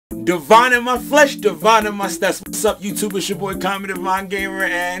Divine in my flesh, divine in my stats. What's up, YouTube? It's your boy Kamithediviinegamer,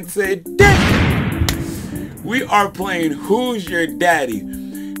 and today we are playing Who's Your Daddy.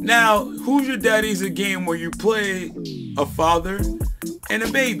 Now, Who's Your Daddy is a game where you play a father and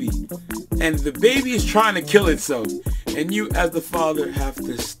a baby, and the baby is trying to kill itself, and you as the father have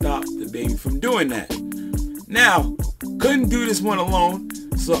to stop the baby from doing that. Now, couldn't do this one alone,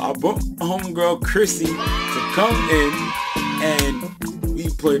 so I brought my homegirl Crysztie to come in and we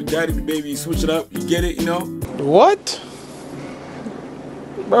play the daddy, the baby, switch it up, you get it, you know? What?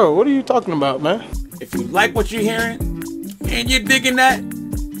 Bro, what are you talking about, man? If you like what you're hearing and you're digging that,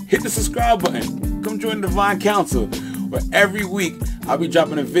 hit the subscribe button. Come join the Divine Council, where every week I'll be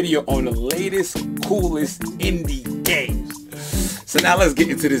dropping a video on the latest, coolest indie games. So now let's get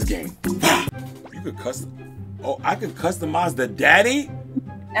into this game. You could custom. Oh, I could customize the daddy?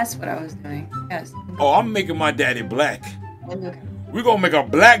 That's what I was doing. Yes. Oh, I'm making my daddy black. Okay. We're gonna make a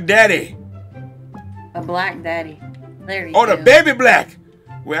black daddy. A black daddy. There you go. Oh, the baby black.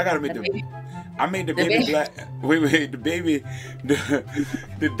 Wait, I gotta make the baby. I made the baby black. Wait, the baby,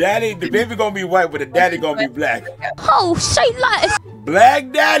 the daddy, the baby gonna be white, but the daddy gonna be black. Oh, say like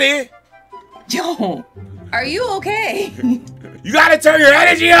Black daddy. Yo, are you okay? You gotta turn your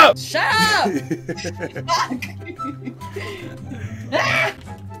energy up. Shut up.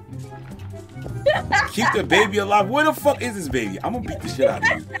 Keep the baby alive. Where the fuck is this baby? I'm gonna beat the shit out of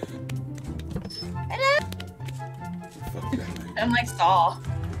you. Fuck that, man. I'm like Saul.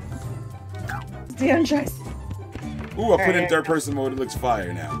 Damn, Trace. Ooh, I put it in third person mode. It looks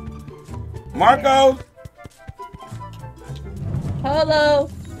fire now. Marco. Hello.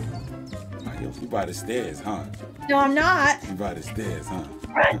 Oh, you by the stairs, huh? No, I'm not. You by the stairs, huh?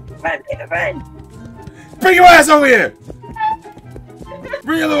 Run, run. Bring your ass over here.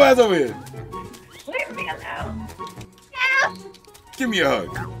 Bring your little ass over here. Leave me alone. Give me a hug.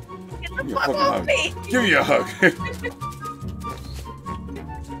 Get Give the me a fuck fucking off hug. me. Give me a hug.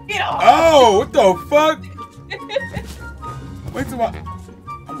 Get off. Oh, what the fuck? Wait till I'm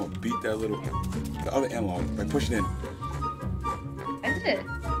gonna beat that the other in-law by pushing in. I did it.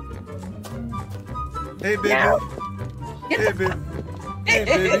 Hey, baby. No. Hey, baby. Hey,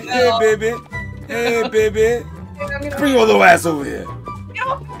 baby. Hey, baby. Hey, baby. Bring your little ass over here. Get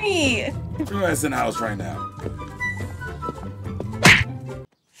off me. Bring your ass in the house right now.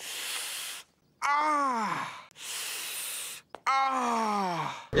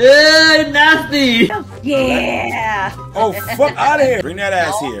 Nasty. Yeah. Oh, fuck out of here. Bring that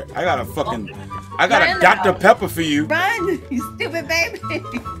ass here. I got a Dr. Pepper for you. Run, you stupid baby.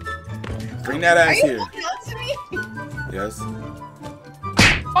 Bring that ass here. Are you holding on to me? Yes.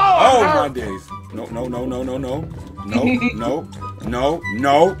 Oh, my days. No.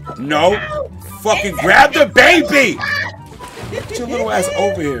 No. Fucking grab the baby. Get your little ass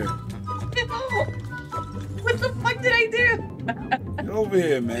over here. What the fuck did I do? Get over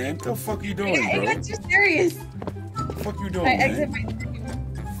here, man. What the fuck you doing, I bro? got too serious. What the fuck you doing, I man? exit my stream.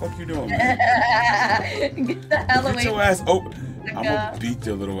 What the fuck you doing, man? Get the hell away. Get your ass over. I'm gonna beat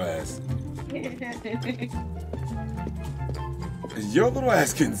your little ass. Your little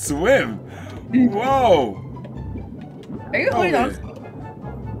ass can swim. Whoa. Are you holding on?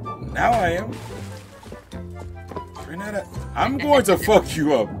 Now I am. Bring that up. I'm going to fuck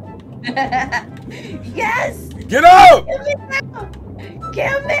you up. Yes. Get up. Kill me now.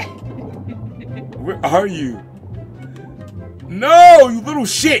 Kill me. Where are you? No, you little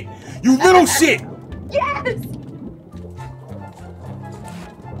shit. You little shit. Yes.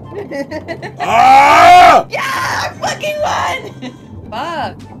 Ah! Yeah, I fucking won.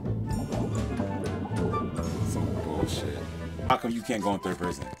 Fuck. Some bullshit. How come you can't go in third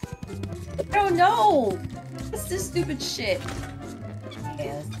person? I don't know. What's this stupid shit?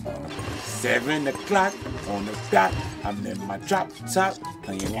 Okay, let's go. 7 o'clock on the dot. I'm in my drop top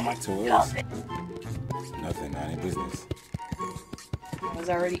playing with my toys. Nothing, not in business. I was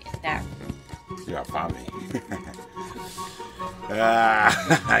already in there. You gotta find me.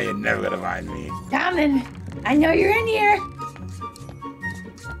 You're never gonna find me. Coming. I know you're in here.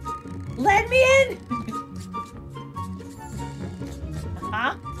 Let me in.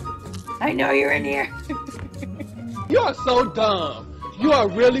 Huh? I know you're in here. You are so dumb. You are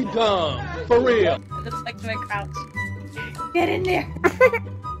really dumb. For real. It looks like my crouch. Get in there.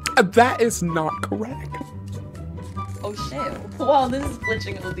 That is not correct. Oh shit. Wow, this is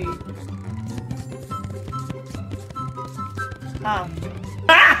glitching OD. Ah!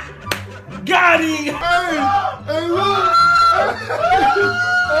 Got him! Hey, look!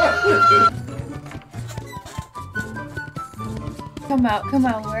 Come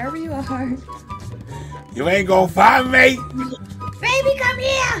out, wherever you are. You ain't gonna find me! Baby, come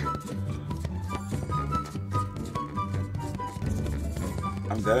here!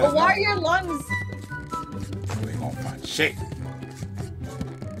 dead. But why are your lungs? We ain't gonna find shit.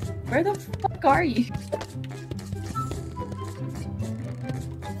 Where the fuck are you?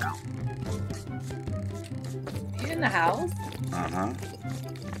 You in the house? Uh-huh.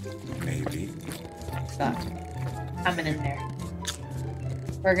 Maybe. Fuck. Coming in there.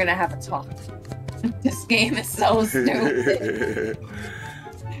 We're gonna have a talk. This game is so stupid.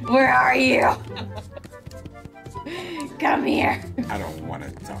 Where are you? Come here. I don't want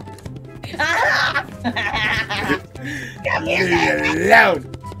to talk. Come here, Leave baby. me alone.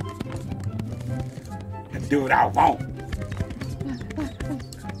 And do what I want.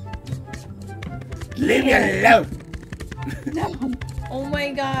 Leave me alone. No. Oh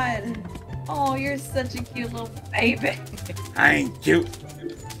my god. Oh, you're such a cute little baby. I ain't cute.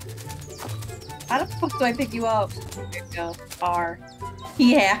 How the fuck do I pick you up? There you go. R.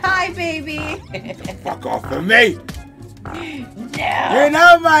 Yeah. Hi, baby. Fuck off of me. No. You're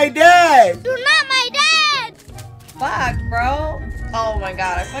not my dad. You're not my dad! Fuck, bro. Oh my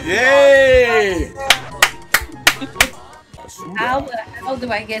god. I fucking Yay. How the hell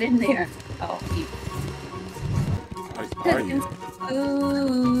do I get in there? Oh, you. Are you?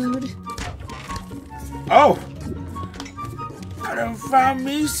 Food. Oh! I done found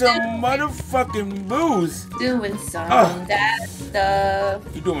me some motherfucking booze. Doing some Oh. that stuff.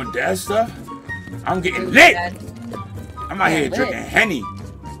 You doing dad stuff? I'm getting lit. I'm out here lit. drinking Henny.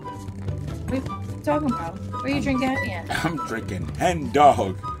 What are you talking about? Where are you drinking Henny at? I'm drinking Hen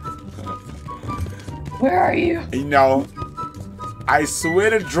Dog. Where are you? You know, I swear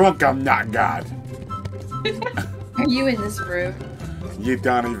to drunk I'm not God. Are you in this room? You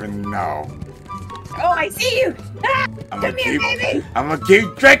don't even know. Oh, I see you! Ah, I'm come here, baby! gonna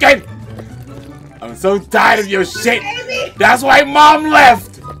keep drinking. I'm so tired of your shit. Baby! That's why Mom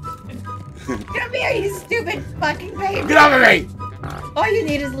left. Come here, you stupid fucking baby! Get off of me. All you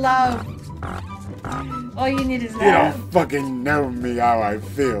need is love. All you need is You love. don't fucking know me how I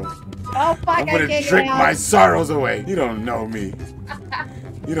feel. Oh, fuck, I'm gonna I drink can't my sorrows away. You don't know me.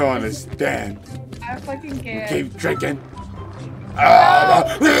 You don't understand. I fucking can't. Keep drinking. I'm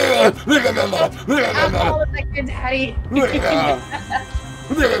calling like your daddy.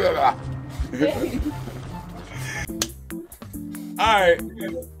 Alright.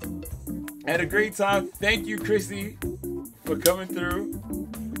 Had a great time. Thank you, Crysztie, for coming through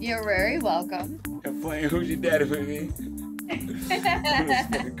You're very welcome. and playing Who's Your Daddy with me. This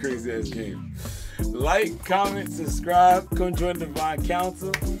fucking crazy ass game. Like, comment, subscribe, come join the Divine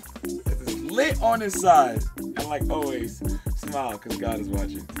Council. It's lit on this side. And like always, smile because God is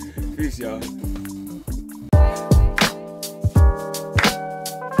watching. Peace, y'all.